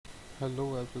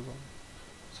Hello everyone.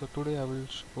 So today I will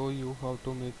show you how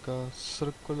to make a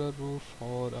circular roof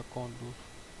or a cone roof.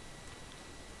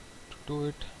 To do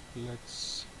it,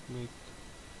 let's make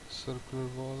circular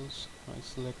walls. I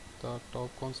select the top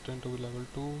constraint to be level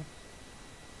 2.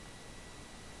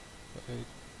 I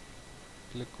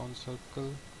click on circle.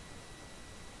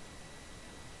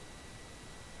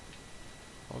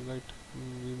 Alright,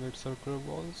 we made circular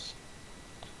walls.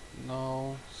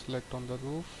 Now select on the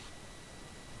roof,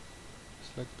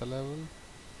 select the level,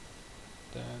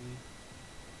 then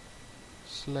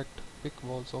select pick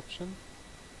walls option.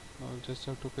 Now just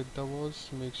have to pick the walls,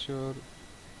 make sure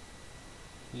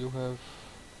you have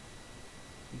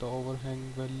the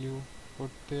overhang value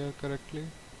put there correctly.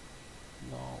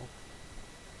 Now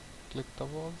click the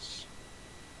walls,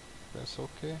 press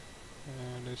OK,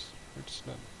 and it's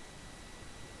done.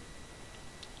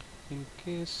 In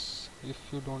case if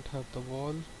you don't have the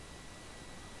wall,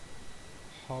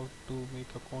 how to make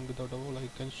a cone without a wall, I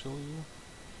can show you.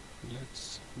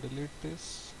 Let's delete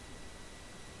this,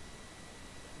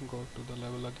 go to the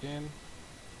level again,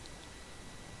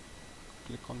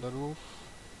 click on the roof,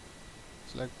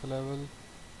 select the level.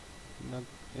 Now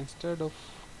instead of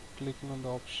clicking on the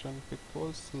option pick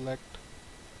wall, select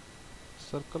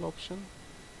circle option.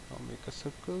 Now make a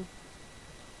circle,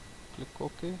 click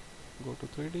OK, go to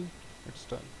 3D. It's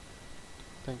done.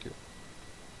 Thank you.